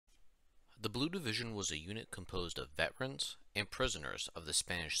The Blue Division was a unit composed of veterans and prisoners of the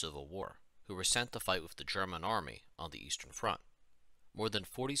Spanish Civil War who were sent to fight with the German army on the Eastern Front. More than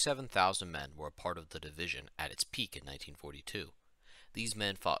 47,000 men were a part of the division at its peak in 1942. These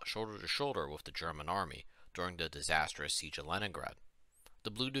men fought shoulder to shoulder with the German army during the disastrous siege of Leningrad. The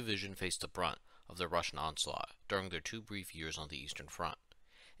Blue Division faced the brunt of the Russian onslaught during their 2 brief years on the Eastern Front.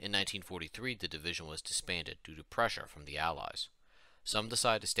 In 1943, the division was disbanded due to pressure from the Allies. Some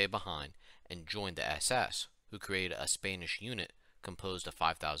decided to stay behind and join the SS, who created a Spanish unit composed of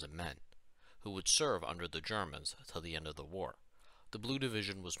 5,000 men, who would serve under the Germans till the end of the war. The Blue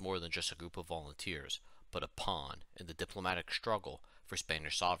Division was more than just a group of volunteers, but a pawn in the diplomatic struggle for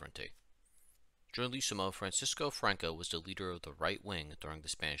Spanish sovereignty. Generalissimo Francisco Franco was the leader of the right wing during the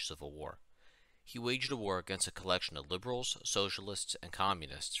Spanish Civil War. He waged a war against a collection of liberals, socialists, and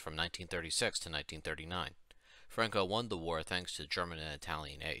communists from 1936 to 1939. Franco won the war thanks to German and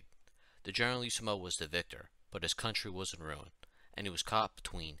Italian aid. The Generalissimo was the victor, but his country was in ruin, and he was caught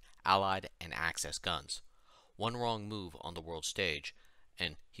between Allied and Axis guns. One wrong move on the world stage,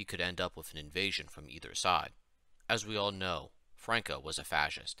 and he could end up with an invasion from either side. As we all know, Franco was a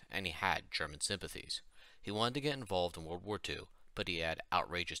fascist, and he had German sympathies. He wanted to get involved in World War II, but he had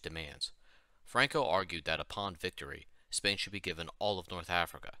outrageous demands. Franco argued that upon victory, Spain should be given all of North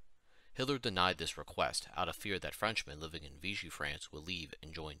Africa. Hitler denied this request out of fear that Frenchmen living in Vichy France would leave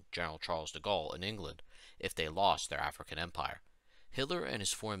and join General Charles de Gaulle in England if they lost their African empire. Hitler and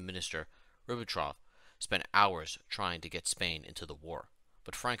his foreign minister Ribbentrop spent hours trying to get Spain into the war,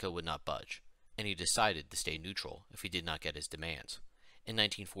 but Franco would not budge, and he decided to stay neutral if he did not get his demands. In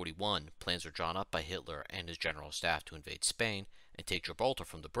 1941, plans were drawn up by Hitler and his general staff to invade Spain and take Gibraltar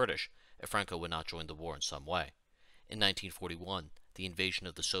from the British if Franco would not join the war in some way. In 1941, the invasion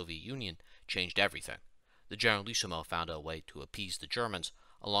of the Soviet Union changed everything. The Generalissimo found a way to appease the Germans,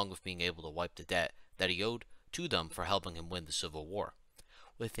 along with being able to wipe the debt that he owed to them for helping him win the Civil War.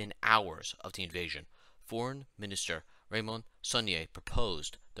 Within hours of the invasion, Foreign Minister Raymond Saunier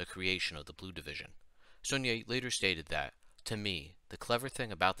proposed the creation of the Blue Division. Saunier later stated that, "To me, the clever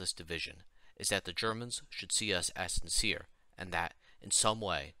thing about this division is that the Germans should see us as sincere, and that, in some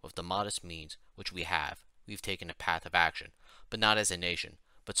way, with the modest means which we have, we've taken a path of action, but not as a nation,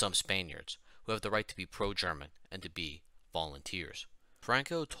 but some Spaniards, who have the right to be pro-German and to be volunteers."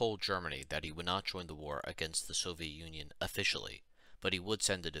 Franco told Germany that he would not join the war against the Soviet Union officially, but he would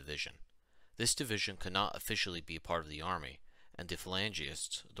send a division. This division could not officially be a part of the army, and the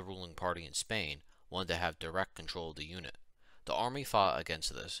Phalangists, the ruling party in Spain, wanted to have direct control of the unit. The army fought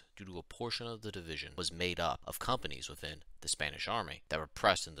against this due to a portion of the division was made up of companies within the Spanish army that were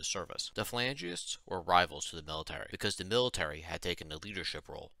pressed into service. The Phalangists were rivals to the military because the military had taken a leadership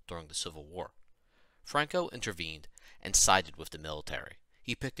role during the Civil War. Franco intervened and sided with the military.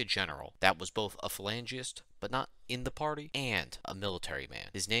 He picked a general that was both a Phalangist, but not in the party, and a military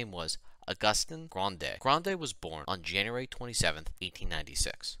man. His name was Augustin Grandet. Grandet was born on January 27,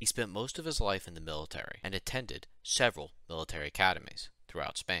 1896. He spent most of his life in the military and attended several military academies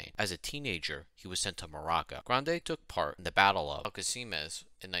throughout Spain. As a teenager, he was sent to Morocco. Grandet took part in the Battle of Algeciras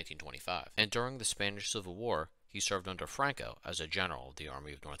in 1925, and during the Spanish Civil War, he served under Franco as a general of the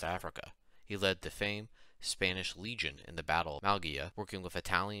Army of North Africa. He led the famed Spanish Legion in the Battle of Malguia, working with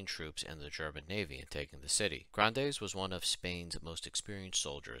Italian troops and the German Navy in taking the city. Grandes was one of Spain's most experienced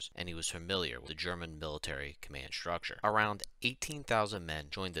soldiers, and he was familiar with the German military command structure. Around 18,000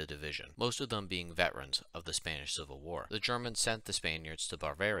 men joined the division, most of them being veterans of the Spanish Civil War. The Germans sent the Spaniards to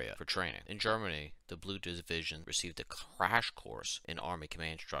Bavaria for training. In Germany, the Blue Division received a crash course in army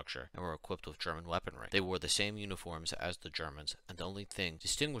command structure and were equipped with German weaponry. They wore the same uniforms as the Germans, and the only thing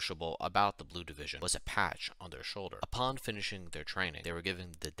distinguishable about the Blue Division was a patch on their shoulder. Upon finishing their training, they were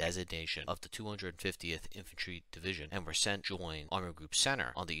given the designation of the 250th Infantry Division and were sent to join Army Group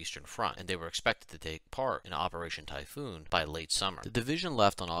Center on the Eastern Front, and they were expected to take part in Operation Typhoon by late summer. The division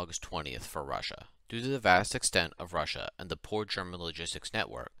left on August 20th for Russia. Due to the vast extent of Russia and the poor German logistics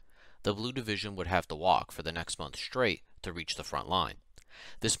network, the Blue Division would have to walk for the next month straight to reach the front line.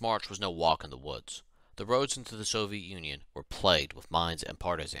 This march was no walk in the woods. The roads into the Soviet Union were plagued with mines and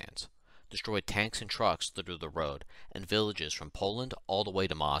partisans. Destroyed tanks and trucks littered the road, and villages from Poland all the way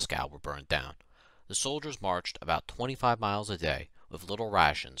to Moscow were burned down. The soldiers marched about 25 miles a day with little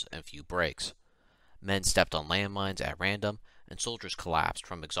rations and few breaks. Men stepped on landmines at random, and soldiers collapsed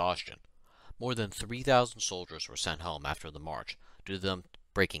from exhaustion. More than 3,000 soldiers were sent home after the march due to them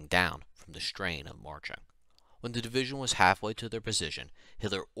breaking down from the strain of marching. When the division was halfway to their position,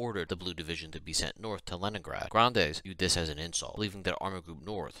 Hitler ordered the Blue Division to be sent north to Leningrad. Grandes viewed this as an insult, believing that Army Group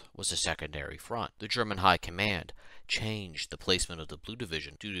North was a secondary front. The German High Command changed the placement of the Blue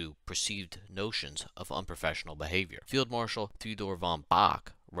Division due to perceived notions of unprofessional behavior. Field Marshal Theodor von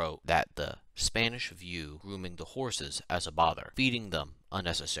Bach wrote that the Spanish view grooming the horses as a bother, feeding them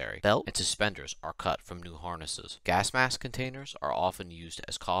unnecessary. Belt and suspenders are cut from new harnesses. Gas mask containers are often used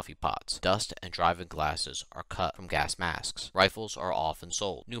as coffee pots. Dust and driving glasses are cut from gas masks. Rifles are often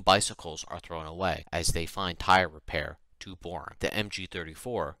sold. New bicycles are thrown away as they find tire repair too boring. The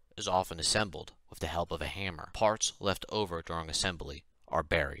MG-34 is often assembled with the help of a hammer. Parts left over during assembly are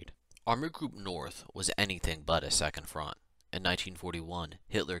buried. Army Group North was anything but a second front. In 1941,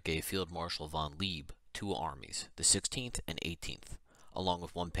 Hitler gave Field Marshal von Lieb two armies, the 16th and 18th, along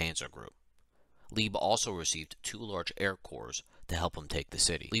with one panzer group. Lieb also received two large air corps to help him take the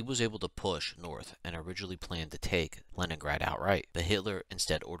city. Lieb was able to push north and originally planned to take Leningrad outright, but Hitler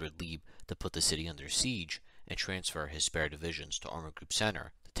instead ordered Lieb to put the city under siege and transfer his spare divisions to Army Group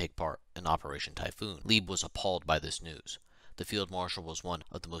Center to take part in Operation Typhoon. Lieb was appalled by this news. The Field Marshal was one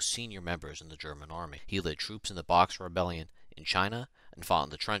of the most senior members in the German army. He led troops in the Boxer Rebellion in China and fought in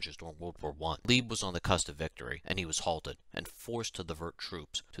the trenches during World War I. Lieb was on the cusp of victory, and he was halted and forced to divert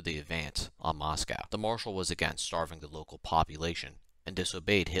troops to the advance on Moscow. The Marshal was against starving the local population and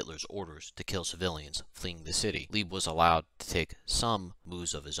disobeyed Hitler's orders to kill civilians fleeing the city. Lieb was allowed to take some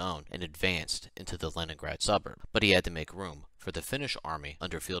moves of his own and advanced into the Leningrad suburb, but he had to make room for the Finnish army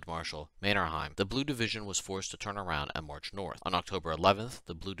under Field Marshal Mannerheim. The Blue Division was forced to turn around and march north. On October 11th,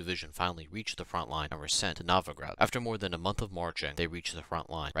 the Blue Division finally reached the front line and were sent to Novgorod. After more than a month of marching, they reached the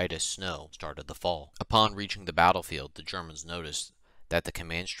front line, right as snow started to fall. Upon reaching the battlefield, the Germans noticed that the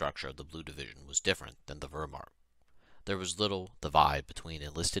command structure of the Blue Division was different than the Wehrmacht. There was little divide between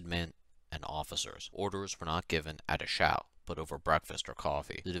enlisted men and officers. Orders were not given at a shout, but over breakfast or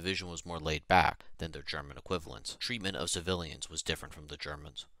coffee. The division was more laid back than their German equivalents. Treatment of civilians was different from the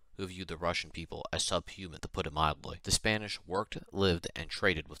Germans, who viewed the Russian people as subhuman, to put it mildly. The Spanish worked, lived, and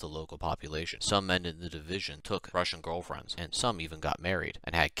traded with the local population. Some men in the division took Russian girlfriends, and some even got married,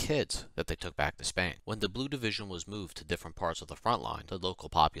 and had kids that they took back to Spain. When the Blue Division was moved to different parts of the front line, the local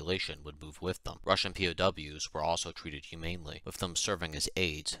population would move with them. Russian POWs were also treated humanely, with them serving as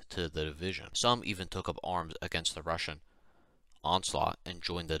aides to the division. Some even took up arms against the Russian onslaught and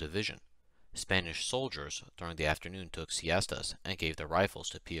joined the division. Spanish soldiers during the afternoon took siestas and gave their rifles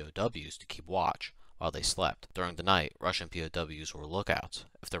to POWs to keep watch while they slept. During the night, Russian POWs were lookouts.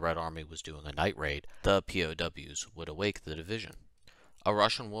 If the Red Army was doing a night raid, the POWs would awake the division. A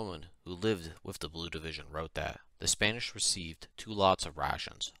Russian woman who lived with the Blue Division wrote that the Spanish received two lots of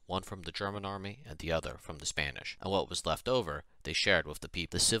rations, one from the German army and the other from the Spanish, and what was left over they shared with the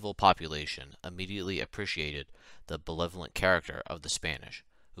people. The civil population immediately appreciated the benevolent character of the Spanish,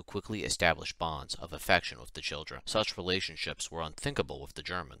 who quickly established bonds of affection with the children. Such relationships were unthinkable with the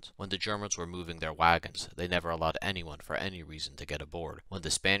Germans. When the Germans were moving their wagons, they never allowed anyone for any reason to get aboard. When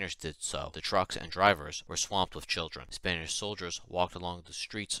the Spanish did so, the trucks and drivers were swamped with children. Spanish soldiers walked along the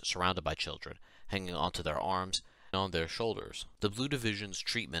streets surrounded by children, hanging onto their arms and on their shoulders. The Blue Division's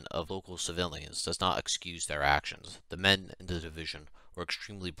treatment of local civilians does not excuse their actions. The men in the division were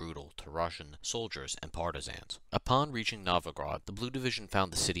extremely brutal to Russian soldiers and partisans. Upon reaching Novgorod, the Blue Division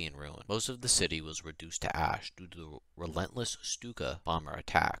found the city in ruin. Most of the city was reduced to ash due to relentless Stuka bomber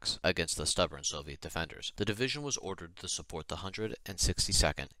attacks against the stubborn Soviet defenders. The division was ordered to support the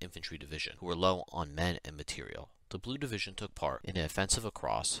 162nd Infantry Division, who were low on men and material. The Blue Division took part in an offensive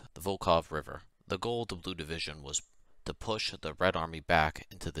across the Volkhov River. The goal of the Blue Division was to push the Red Army back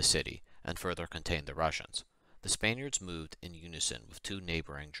into the city and further contain the Russians. The Spaniards moved in unison with two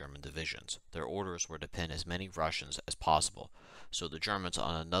neighboring German divisions. Their orders were to pin as many Russians as possible, so the Germans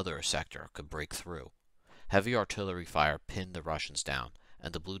on another sector could break through. Heavy artillery fire pinned the Russians down,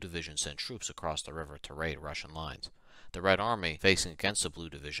 and the Blue Division sent troops across the river to raid Russian lines. The Red Army, facing against the Blue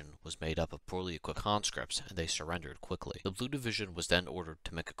Division, was made up of poorly equipped conscripts, and they surrendered quickly. The Blue Division was then ordered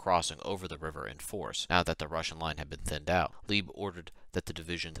to make a crossing over the river in force, now that the Russian line had been thinned out. Lieb ordered that the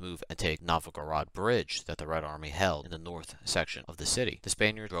division to move and take Novgorod Bridge that the Red Army held in the north section of the city. The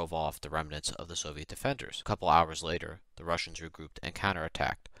Spaniards drove off the remnants of the Soviet defenders. A couple hours later, the Russians regrouped and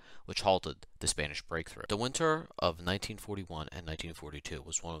counterattacked, which halted the Spanish breakthrough. The winter of 1941 and 1942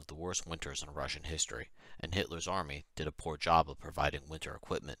 was one of the worst winters in Russian history, and Hitler's army did a poor job of providing winter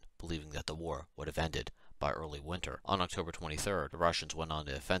equipment, believing that the war would have ended by early winter. On October 23rd, the Russians went on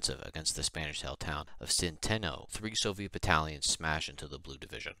the offensive against the Spanish-held town of Centeno. 3 Soviet battalions smashed into the Blue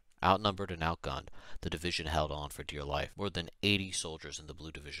Division. Outnumbered and outgunned, the division held on for dear life. More than 80 soldiers in the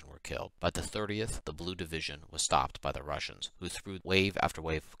Blue Division were killed. By the 30th, the Blue Division was stopped by the Russians, who threw wave after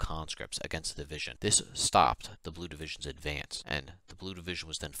wave of conscripts against the division. This stopped the Blue Division's advance, and the Blue Division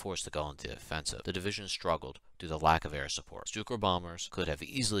was then forced to go into the offensive. The division struggled due to the lack of air support. Stuka bombers could have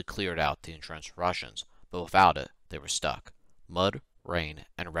easily cleared out the entrenched Russians, but without it, they were stuck. Mud, rain,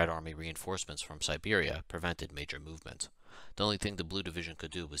 and Red Army reinforcements from Siberia prevented major movement. The only thing the Blue Division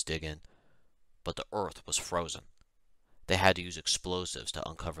could do was dig in, but the earth was frozen. They had to use explosives to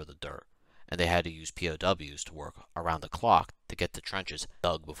uncover the dirt, and they had to use POWs to work around the clock to get the trenches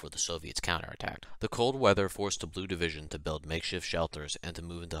dug before the Soviets counterattacked. The cold weather forced the Blue Division to build makeshift shelters and to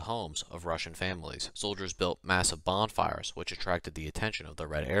move into homes of Russian families. Soldiers built massive bonfires, which attracted the attention of the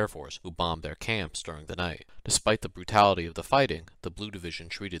Red Air Force, who bombed their camps during the night. Despite the brutality of the fighting, the Blue Division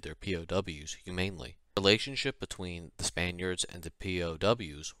treated their POWs humanely. The relationship between the Spaniards and the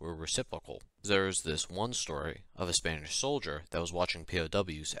POWs were reciprocal. There's this one story of a Spanish soldier that was watching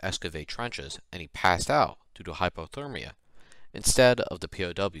POWs excavate trenches, and he passed out due to hypothermia. Instead of the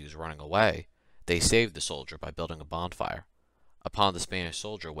POWs running away, they saved the soldier by building a bonfire. Upon the Spanish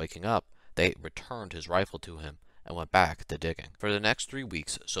soldier waking up, they returned his rifle to him and went back to digging. For the next 3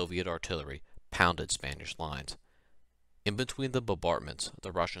 weeks, Soviet artillery pounded Spanish lines. In between the bombardments,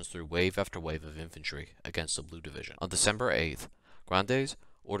 the Russians threw wave after wave of infantry against the Blue Division. On December 8th, Grandes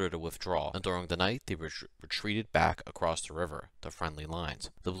ordered a withdrawal, and during the night they retreated back across the river to friendly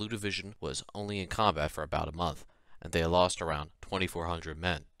lines. The Blue Division was only in combat for about a month, and they had lost around 2,400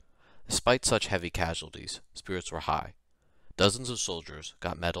 men. Despite such heavy casualties, spirits were high. Dozens of soldiers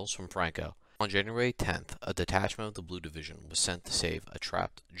got medals from Franco. On January 10th, a detachment of the Blue Division was sent to save a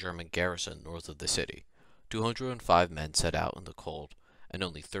trapped German garrison north of the city. 205 men set out in the cold, and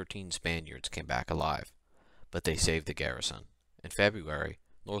only 13 Spaniards came back alive. But they saved the garrison. In February,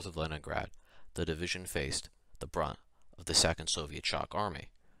 north of Leningrad, the division faced the brunt of the Second Soviet Shock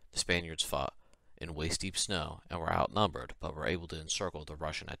Army. The Spaniards fought in waist-deep snow and were outnumbered, but were able to encircle the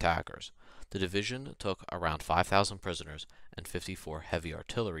Russian attackers. The division took around 5,000 prisoners and 54 heavy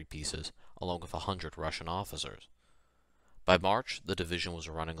artillery pieces, along with 100 Russian officers. By March, the division was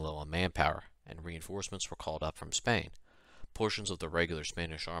running low on manpower, and reinforcements were called up from Spain. Portions of the regular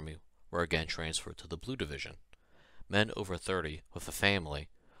Spanish army were again transferred to the Blue Division. Men over 30 with a family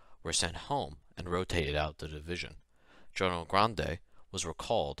were sent home and rotated out the division. General Grande was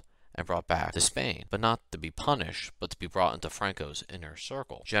recalled and brought back to Spain, but not to be punished, but to be brought into Franco's inner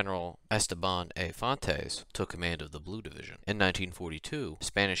circle. General Esteban A. Fontes took command of the Blue Division. In 1942,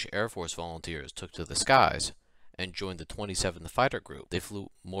 Spanish Air Force volunteers took to the skies and joined the 27th Fighter Group. They flew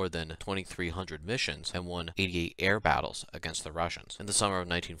more than 2,300 missions and won 88 air battles against the Russians. In the summer of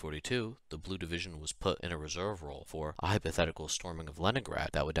 1942, the Blue Division was put in a reserve role for a hypothetical storming of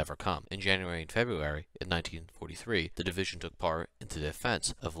Leningrad that would never come. In January and February in 1943, the division took part in the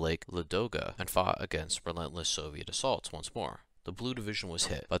defense of Lake Ladoga and fought against relentless Soviet assaults once more. The Blue Division was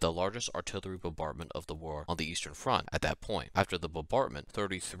hit by the largest artillery bombardment of the war on the Eastern Front at that point. After the bombardment,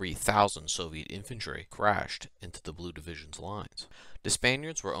 33,000 Soviet infantry crashed into the Blue Division's lines. The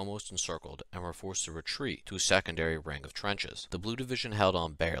Spaniards were almost encircled and were forced to retreat to a secondary ring of trenches. The Blue Division held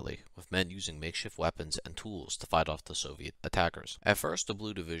on barely, with men using makeshift weapons and tools to fight off the Soviet attackers. At first, the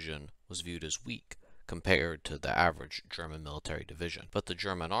Blue Division was viewed as weak compared to the average German military division, but the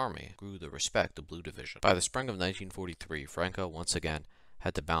German army grew to respect the Blue Division. By the spring of 1943, Franco once again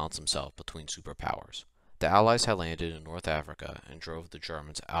had to balance himself between superpowers. The Allies had landed in North Africa and drove the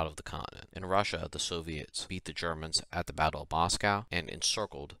Germans out of the continent. In Russia, the Soviets beat the Germans at the Battle of Moscow and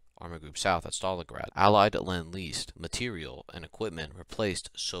encircled Army Group South at Stalingrad. Allied Lend-Lease material and equipment replaced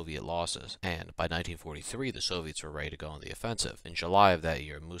Soviet losses, and by 1943 the Soviets were ready to go on the offensive. In July of that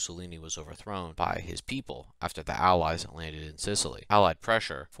year, Mussolini was overthrown by his people after the Allies landed in Sicily. Allied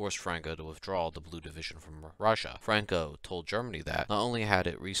pressure forced Franco to withdraw the Blue Division from Russia. Franco told Germany that not only had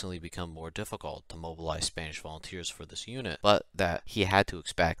it recently become more difficult to mobilize Spanish volunteers for this unit, but that he had to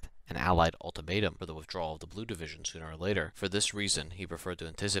expect an Allied ultimatum for the withdrawal of the Blue Division sooner or later. For this reason, he preferred to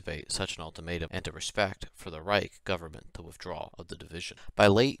anticipate such an ultimatum and to respect for the Reich government the withdrawal of the division. By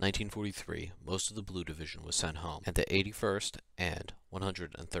late 1943, most of the Blue Division was sent home, and the 81st and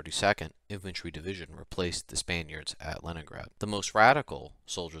 132nd Infantry Division replaced the Spaniards at Leningrad. The most radical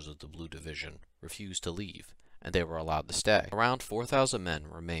soldiers of the Blue Division refused to leave, and they were allowed to stay. Around 4,000 men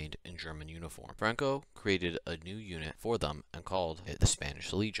remained in German uniform. Franco created a new unit for them and called it the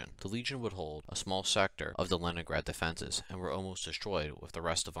Spanish Legion. The Legion would hold a small sector of the Leningrad defenses and were almost destroyed with the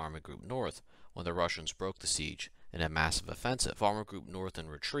rest of Army Group North when the Russians broke the siege In a massive offensive, Farmer Group North in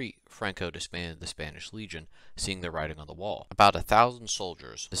retreat, Franco disbanded the Spanish Legion, seeing the writing on the wall. About 1,000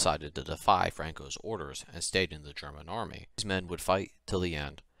 soldiers decided to defy Franco's orders and stayed in the German army. These men would fight till the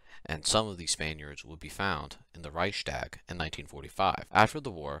end, and some of these Spaniards would be found in the Reichstag in 1945. After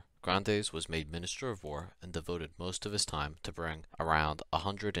the war, Grandes was made Minister of War and devoted most of his time to bring around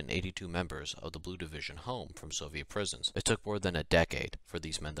 182 members of the Blue Division home from Soviet prisons. It took more than a decade for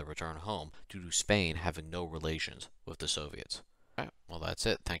these men to return home due to Spain having no relations with the Soviets. Alright, well that's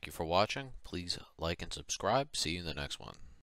it. Thank you for watching. Please like and subscribe. See you in the next one.